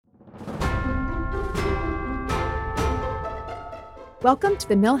Welcome to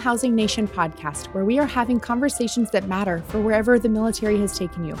the Mill Housing Nation podcast, where we are having conversations that matter for wherever the military has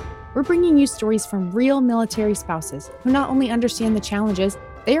taken you. We're bringing you stories from real military spouses who not only understand the challenges,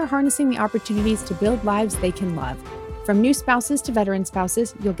 they are harnessing the opportunities to build lives they can love. From new spouses to veteran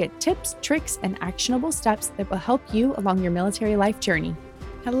spouses, you'll get tips, tricks, and actionable steps that will help you along your military life journey.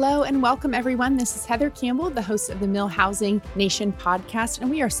 Hello and welcome, everyone. This is Heather Campbell, the host of the Mill Housing Nation podcast, and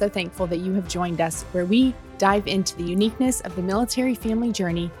we are so thankful that you have joined us, where we dive into the uniqueness of the military family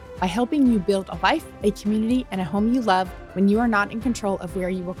journey by helping you build a life, a community, and a home you love when you are not in control of where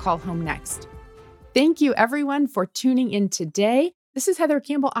you will call home next. Thank you, everyone, for tuning in today. This is Heather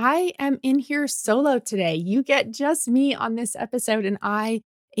Campbell. I am in here solo today. You get just me on this episode, and I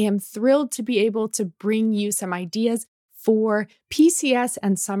am thrilled to be able to bring you some ideas for PCS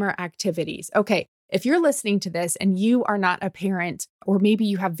and summer activities. Okay, if you're listening to this and you are not a parent, or maybe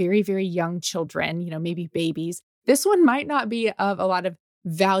you have very, very young children, maybe babies, this one might not be of a lot of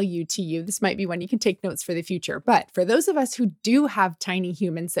value to you. This might be one you can take notes for the future. But for those of us who do have tiny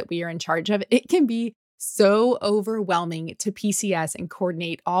humans that we are in charge of, it can be so overwhelming to PCS and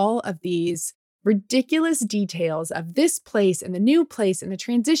coordinate all of these ridiculous details of this place and the new place and the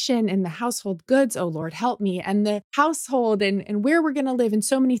transition and the household goods. Oh, Lord, help me. And the household and where we're going to live and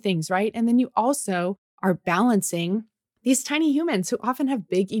so many things, right? And then you also are balancing these tiny humans who often have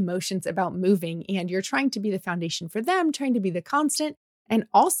big emotions about moving, and you're trying to be the foundation for them, trying to be the constant, and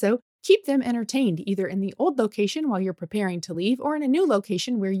also keep them entertained, either in the old location while you're preparing to leave, or in a new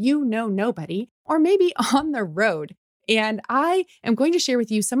location where you know nobody, or maybe on the road. And I am going to share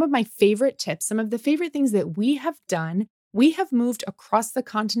with you some of my favorite tips, some of the favorite things that we have done. We have moved across the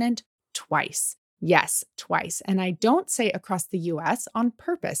continent twice. Yes, twice. And I don't say across the US on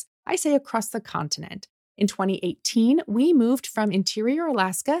purpose. I say across the continent. In 2018, we moved from Interior,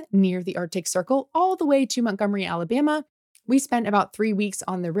 Alaska, near the Arctic Circle, all the way to Montgomery, Alabama. We spent about 3 weeks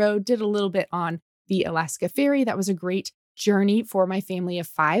on the road, did a little bit on the Alaska Ferry. That was a great journey for my family of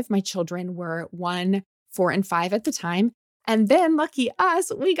 5. My children were 1, 4, and 5 at the time. And then, lucky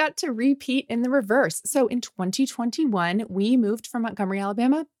us, we got to repeat in the reverse. So in 2021, we moved from Montgomery,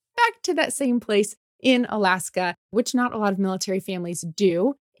 Alabama, back to that same place in Alaska, which not a lot of military families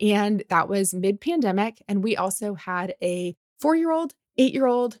do. And that was mid-pandemic. And we also had a 4-year-old,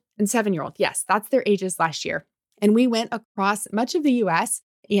 8-year-old, and 7-year-old. Yes, that's their ages last year. And we went across much of the US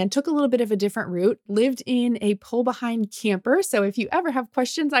and took a little bit of a different route, lived in a pull-behind camper. So if you ever have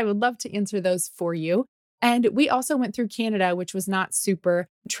questions, I would love to answer those for you. And we also went through Canada, which was not super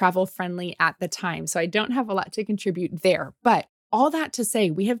travel-friendly at the time. So I don't have a lot to contribute there. But all that to say,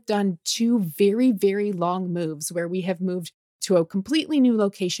 we have done 2 very, very long moves where we have moved to a completely new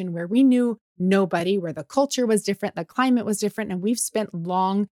location where we knew nobody, where the culture was different, the climate was different, and we've spent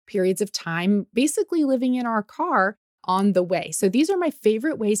long periods of time basically living in our car on the way. So these are my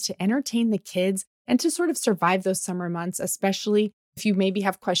favorite ways to entertain the kids and to sort of survive those summer months, especially if you maybe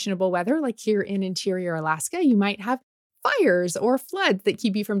have questionable weather, like here in Interior Alaska. You might have fires or floods that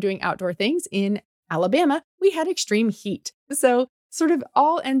keep you from doing outdoor things. In Alabama, we had extreme heat. So sort of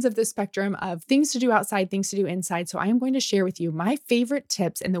all ends of the spectrum of things to do outside, things to do inside. So I am going to share with you my favorite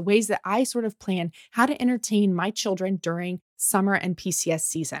tips and the ways that I sort of plan how to entertain my children during summer and PCS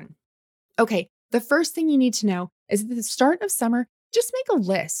season. Okay, the first thing you need to know is at the start of summer, just make a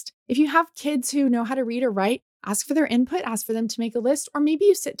list. If you have kids who know how to read or write, ask for their input, ask for them to make a list, or maybe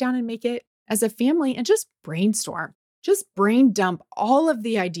you sit down and make it as a family and just brainstorm. Just brain dump all of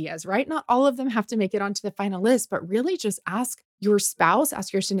the ideas, right? Not all of them have to make it onto the final list, but really just ask your spouse,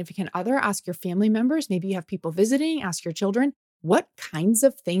 ask your significant other, ask your family members. Maybe you have people visiting, ask your children, what kinds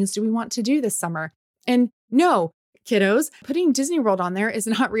of things do we want to do this summer? And no, kiddos, putting Disney World on there is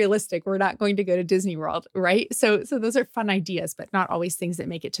not realistic. We're not going to go to Disney World, right? So those are fun ideas, but not always things that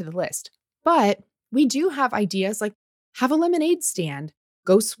make it to the list. But we do have ideas like have a lemonade stand,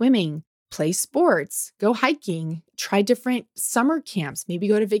 go swimming, play sports, go hiking, try different summer camps, maybe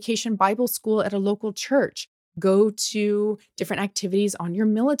go to vacation Bible school at a local church, go to different activities on your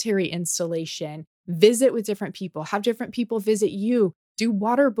military installation, visit with different people, have different people visit you, do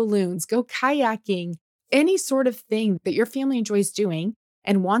water balloons, go kayaking, any sort of thing that your family enjoys doing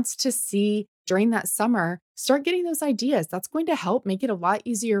and wants to see during that summer. Start getting those ideas. That's going to help make it a lot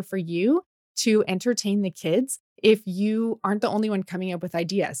easier for you to entertain the kids if you aren't the only one coming up with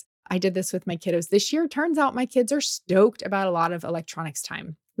ideas. I did this with my kiddos this year. Turns out my kids are stoked about a lot of electronics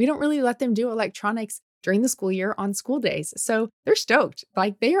time. We don't really let them do electronics during the school year on school days. So they're stoked.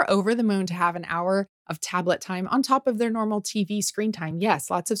 Like they are over the moon to have an hour of tablet time on top of their normal TV screen time. Yes,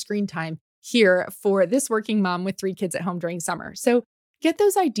 lots of screen time here for this working mom with 3 kids at home during summer. So get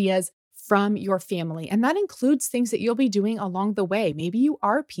those ideas from your family. And that includes things that you'll be doing along the way. Maybe you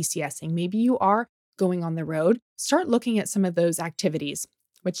are PCSing, maybe you are going on the road. Start looking at some of those activities,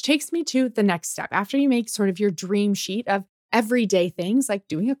 which takes me to the next step. After you make sort of your dream sheet of everyday things like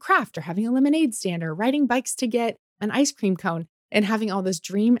doing a craft or having a lemonade stand or riding bikes to get an ice cream cone and having all those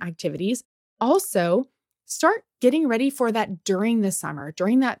dream activities, also start getting ready for that during the summer,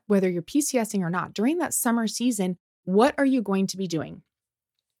 during that, whether you're PCSing or not, during that summer season, what are you going to be doing?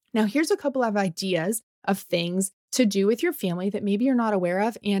 Now, here's a couple of ideas of things to do with your family that maybe you're not aware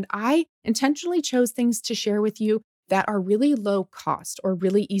of. And I intentionally chose things to share with you that are really low cost or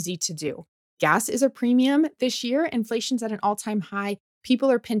really easy to do. Gas is a premium this year. Inflation's at an all-time high. People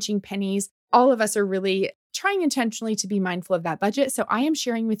are pinching pennies. All of us are really trying intentionally to be mindful of that budget. So I am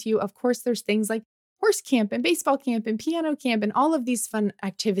sharing with you, of course, there's things like horse camp and baseball camp and piano camp and all of these fun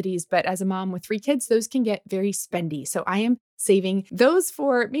activities. But as a mom with 3 kids, those can get very spendy. So I am saving those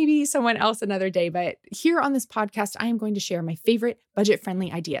for maybe someone else another day. But here on this podcast, I am going to share my favorite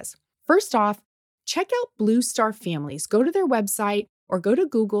budget-friendly ideas. First off, check out Blue Star Families. Go to their website or go to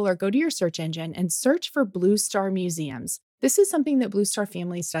Google or go to your search engine and search for Blue Star Museums. This is something that Blue Star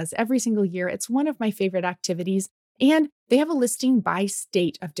Families does every single year. It's one of my favorite activities. And they have a listing by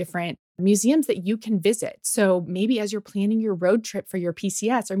state of different museums that you can visit. So maybe as you're planning your road trip for your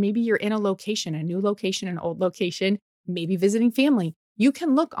PCS, or maybe you're in a location, a new location, an old location, maybe visiting family, you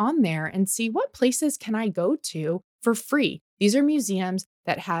can look on there and see what places can I go to for free. These are museums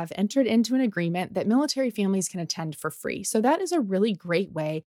that have entered into an agreement that military families can attend for free. So that is a really great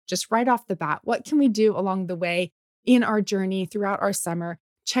way, just right off the bat. What can we do along the way in our journey throughout our summer?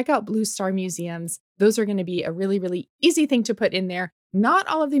 Check out Blue Star Museums. Those are going to be a really, really easy thing to put in there. Not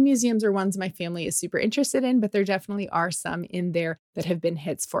all of the museums are ones my family is super interested in, but there definitely are some in there that have been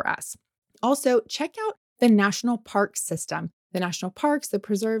hits for us. Also, check out the national park system. The national parks, the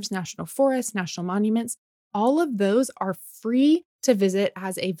preserves, national forests, national monuments, all of those are free to visit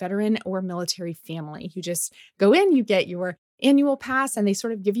as a veteran or military family. You just go in, you get your annual pass, and they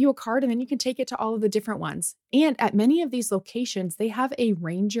sort of give you a card, and then you can take it to all of the different ones. And at many of these locations, they have a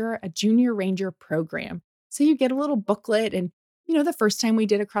junior ranger program. So you get a little booklet. And, the first time we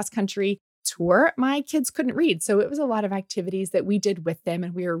did a cross-country tour, my kids couldn't read. So it was a lot of activities that we did with them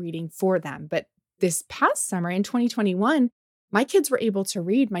and we were reading for them. But this past summer in 2021, my kids were able to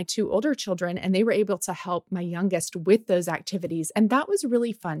read, my 2 older children, and they were able to help my youngest with those activities. And that was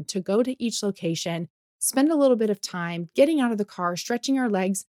really fun to go to each location, spend a little bit of time getting out of the car, stretching our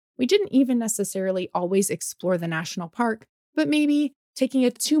legs. We didn't even necessarily always explore the national park, but maybe taking a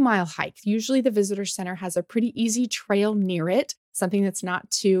 2-mile hike. Usually the visitor center has a pretty easy trail near it, something that's not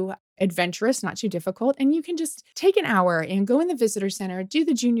too adventurous, not too difficult. And you can just take an hour and go in the visitor center, do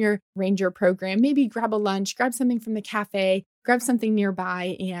the junior ranger program, maybe grab a lunch, grab something from the cafe, grab something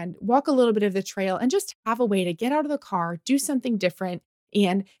nearby and walk a little bit of the trail and just have a way to get out of the car, do something different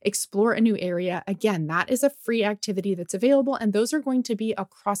and explore a new area. Again, that is a free activity that's available. And those are going to be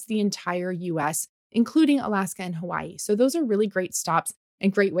across the entire US, including Alaska and Hawaii. So those are really great stops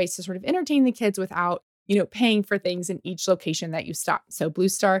and great ways to sort of entertain the kids without, paying for things in each location that you stop. So Blue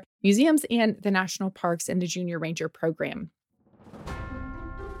Star Museums and the national parks and the Junior Ranger program.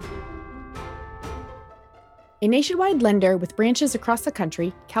 A nationwide lender with branches across the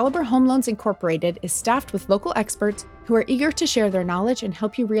country, Caliber Home Loans Incorporated is staffed with local experts who are eager to share their knowledge and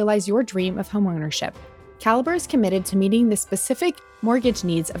help you realize your dream of homeownership. Caliber is committed to meeting the specific mortgage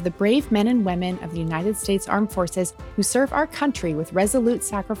needs of the brave men and women of the United States Armed Forces who serve our country with resolute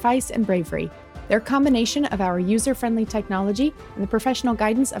sacrifice and bravery. Their combination of our user-friendly technology and the professional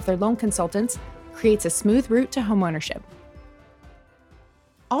guidance of their loan consultants creates a smooth route to homeownership.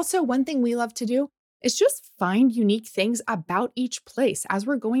 Also, one thing we love to do is just find unique things about each place. As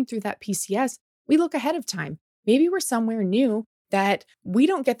we're going through that PCS, we look ahead of time. Maybe we're somewhere new that we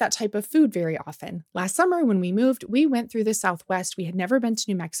don't get that type of food very often. Last summer when we moved, we went through the Southwest. We had never been to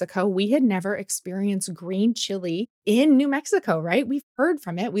New Mexico. We had never experienced green chili in New Mexico, right? We've heard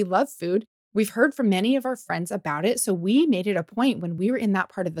from it. We love food. We've heard from many of our friends about it. So we made it a point when we were in that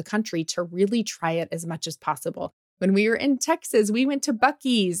part of the country to really try it as much as possible. When we were in Texas, we went to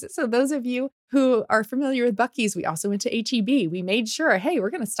Buc-ee's. So those of you who are familiar with Buc-ee's, we also went to H-E-B. We made sure, hey, we're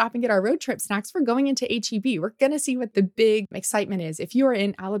going to stop and get our road trip snacks. We're going into H-E-B. We're going to see what the big excitement is. If you are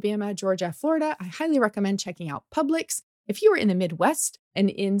in Alabama, Georgia, Florida, I highly recommend checking out Publix. If you are in the Midwest and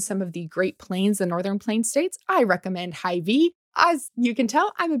in some of the Great Plains, the Northern Plains states, I recommend Hy-Vee. As you can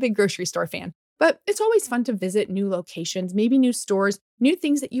tell, I'm a big grocery store fan. But it's always fun to visit new locations, maybe new stores, new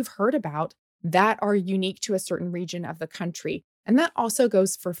things that you've heard about that are unique to a certain region of the country. And that also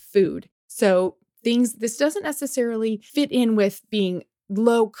goes for food. So this doesn't necessarily fit in with being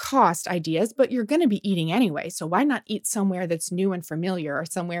low cost ideas, but you're going to be eating anyway. So why not eat somewhere that's new and familiar, or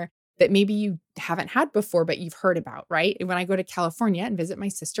somewhere that maybe you haven't had before, but you've heard about, right? When I go to California and visit my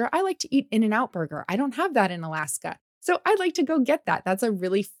sister, I like to eat In-N-Out Burger. I don't have that in Alaska. So I'd like to go get that. That's a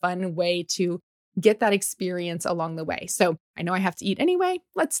really fun way to get that experience along the way. So I know I have to eat anyway.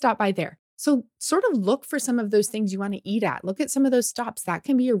 Let's stop by there. So sort of look for some of those things you want to eat at. Look at some of those stops. That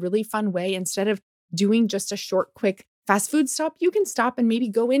can be a really fun way. Instead of doing just a short, quick fast food stop, you can stop and maybe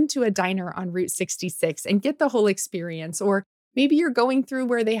go into a diner on Route 66 and get the whole experience. Or maybe you're going through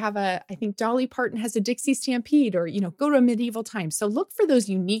where they have I think Dolly Parton has a Dixie Stampede, or, go to a medieval time. So look for those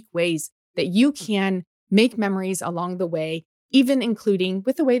unique ways that you can make memories along the way, even including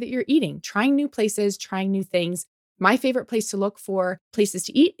with the way that you're eating, trying new places, trying new things. My favorite place to look for places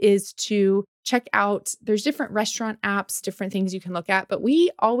to eat is to check out, there's different restaurant apps, different things you can look at, but we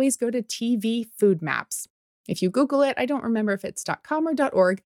always go to TV Food Maps. If you Google it, I don't remember if it's .com or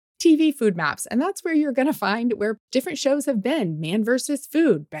 .org, TV Food Maps. And that's where you're going to find where different shows have been. Man vs.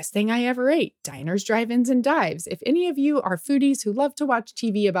 Food, Best Thing I Ever Ate, Diners, Drive-Ins, and Dives. If any of you are foodies who love to watch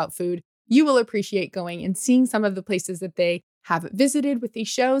TV about food, you will appreciate going and seeing some of the places that they have visited with these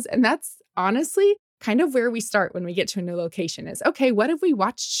shows. And that's honestly kind of where we start when we get to a new location is, okay, what have we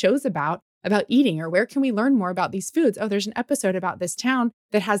watched shows about eating, or where can we learn more about these foods? Oh, there's an episode about this town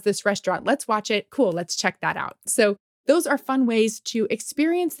that has this restaurant. Let's watch it. Cool. Let's check that out. So those are fun ways to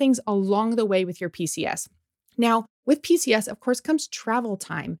experience things along the way with your PCS. Now, with PCS, of course, comes travel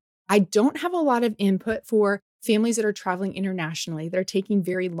time. I don't have a lot of input for families that are traveling internationally. They're taking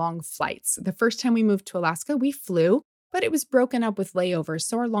very long flights. The first time we moved to Alaska, we flew, but it was broken up with layovers.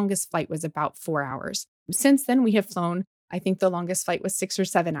 So our longest flight was about 4 hours. Since then, we have flown, I think the longest flight was 6 or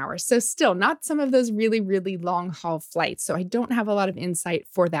 7 hours. So still not some of those really, really long haul flights. So I don't have a lot of insight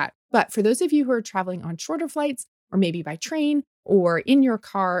for that. But for those of you who are traveling on shorter flights, or maybe by train or in your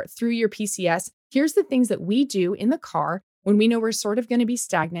car through your PCS, here's the things that we do in the car when we know we're sort of going to be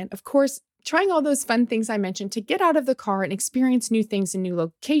stagnant. Of course, trying all those fun things I mentioned to get out of the car and experience new things and new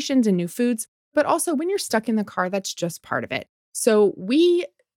locations and new foods. But also when you're stuck in the car, that's just part of it. So we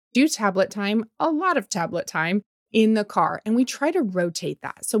do tablet time, a lot of tablet time in the car, and we try to rotate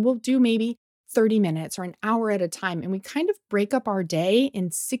that. So we'll do maybe 30 minutes or an hour at a time, and we kind of break up our day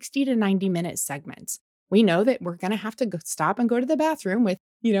in 60 to 90 minute segments. We know that we're going to have to stop and go to the bathroom with,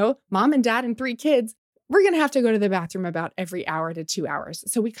 mom and dad and 3 kids. We're going to have to go to the bathroom about every hour to 2 hours.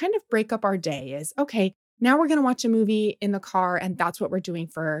 So we kind of break up our day as, okay, now we're going to watch a movie in the car, and that's what we're doing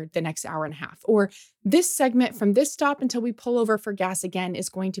for the next hour and a half. Or this segment from this stop until we pull over for gas again is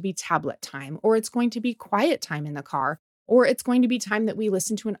going to be tablet time, or it's going to be quiet time in the car, or it's going to be time that we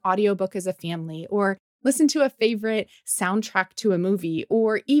listen to an audiobook as a family, or listen to a favorite soundtrack to a movie,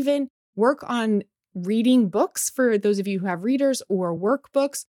 or even work on reading books for those of you who have readers, or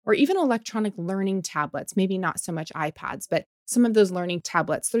workbooks, or even electronic learning tablets, maybe not so much iPads, but some of those learning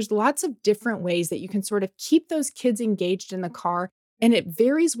tablets. There's lots of different ways that you can sort of keep those kids engaged in the car. And it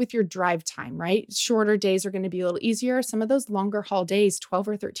varies with your drive time, right? Shorter days are going to be a little easier. Some of those longer haul days, 12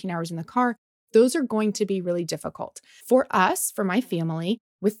 or 13 hours in the car, those are going to be really difficult. For us, for my family,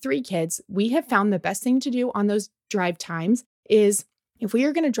 with 3 kids, we have found the best thing to do on those drive times is if we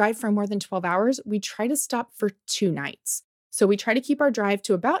are going to drive for more than 12 hours, we try to stop for 2 nights. So we try to keep our drive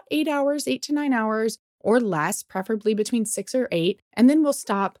to about 8 hours, 8 to 9 hours or less, preferably between 6 or 8. And then we'll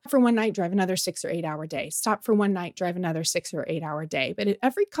stop for one night, drive another 6 or 8 hour day. Stop for one night, drive another 6 or 8 hour day. But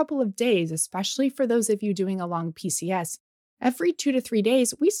every couple of days, especially for those of you doing a long PCS, every 2 to 3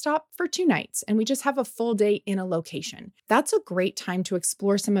 days, we stop for 2 nights and we just have a full day in a location. That's a great time to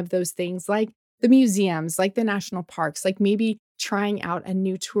explore some of those things like the museums, like the national parks, like maybe trying out a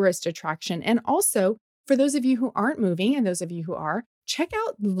new tourist attraction. And also, for those of you who aren't moving and those of you who are, check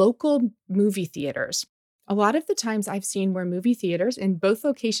out local movie theaters. A lot of the times I've seen where movie theaters in both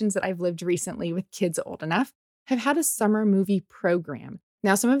locations that I've lived recently with kids old enough have had a summer movie program.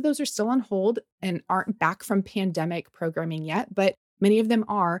 Now, some of those are still on hold and aren't back from pandemic programming yet, but many of them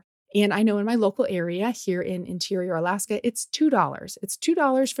are. And I know in my local area here in Interior Alaska, it's $2. It's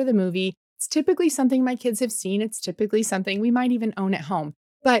 $2 for the movie. It's typically something my kids have seen. It's typically something we might even own at home.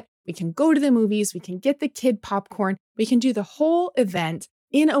 But we can go to the movies, we can get the kid popcorn, we can do the whole event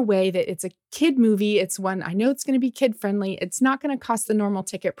in a way that it's a kid movie. It's one, I know it's going to be kid friendly. It's not going to cost the normal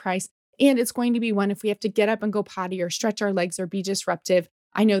ticket price. And it's going to be one if we have to get up and go potty or stretch our legs or be disruptive.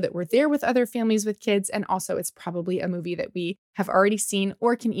 I know that we're there with other families with kids. And also it's probably a movie that we have already seen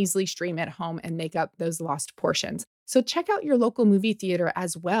or can easily stream at home and make up those lost portions. So check out your local movie theater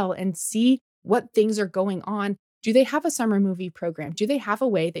as well and see what things are going on. Do they have a summer movie program? Do they have a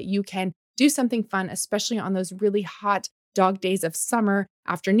way that you can do something fun, especially on those really hot dog days of summer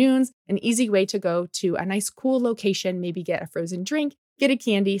afternoons, an easy way to go to a nice cool location, maybe get a frozen drink, get a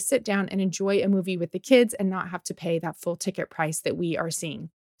candy, sit down and enjoy a movie with the kids and not have to pay that full ticket price that we are seeing.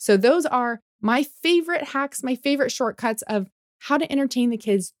 So those are my favorite hacks, my favorite shortcuts of how to entertain the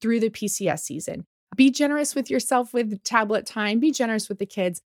kids through the PCS season. Be generous with yourself with tablet time, be generous with the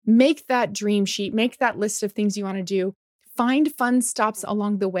kids, make that dream sheet, make that list of things you want to do. Find fun stops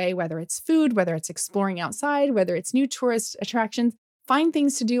along the way, whether it's food, whether it's exploring outside, whether it's new tourist attractions. Find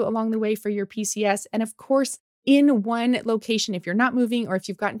things to do along the way for your PCS. And of course, in one location, if you're not moving or if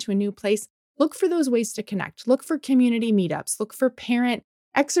you've gotten to a new place, look for those ways to connect. Look for community meetups. Look for parent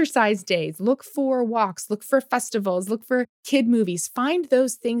exercise days. Look for walks. Look for festivals. Look for kid movies. Find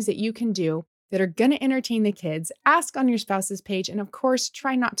those things that you can do that are going to entertain the kids. Ask on your spouse's page. And of course,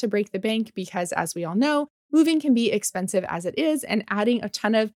 try not to break the bank because, as we all know, moving can be expensive as it is, and adding a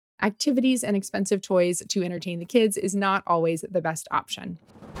ton of activities and expensive toys to entertain the kids is not always the best option.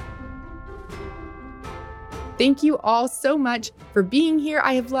 Thank you all so much for being here.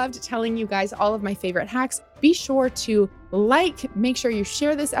 I have loved telling you guys all of my favorite hacks. Be sure to make sure you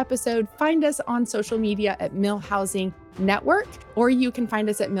share this episode. Find us on social media at Millhousing Network, or you can find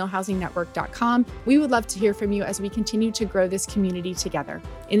us at millhousingnetwork.com. We would love to hear from you as we continue to grow this community together.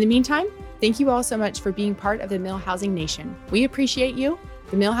 In the meantime, thank you all so much for being part of the Mill Housing Nation. We appreciate you.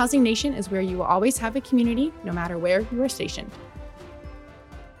 The Mill Housing Nation is where you will always have a community, no matter where you are stationed.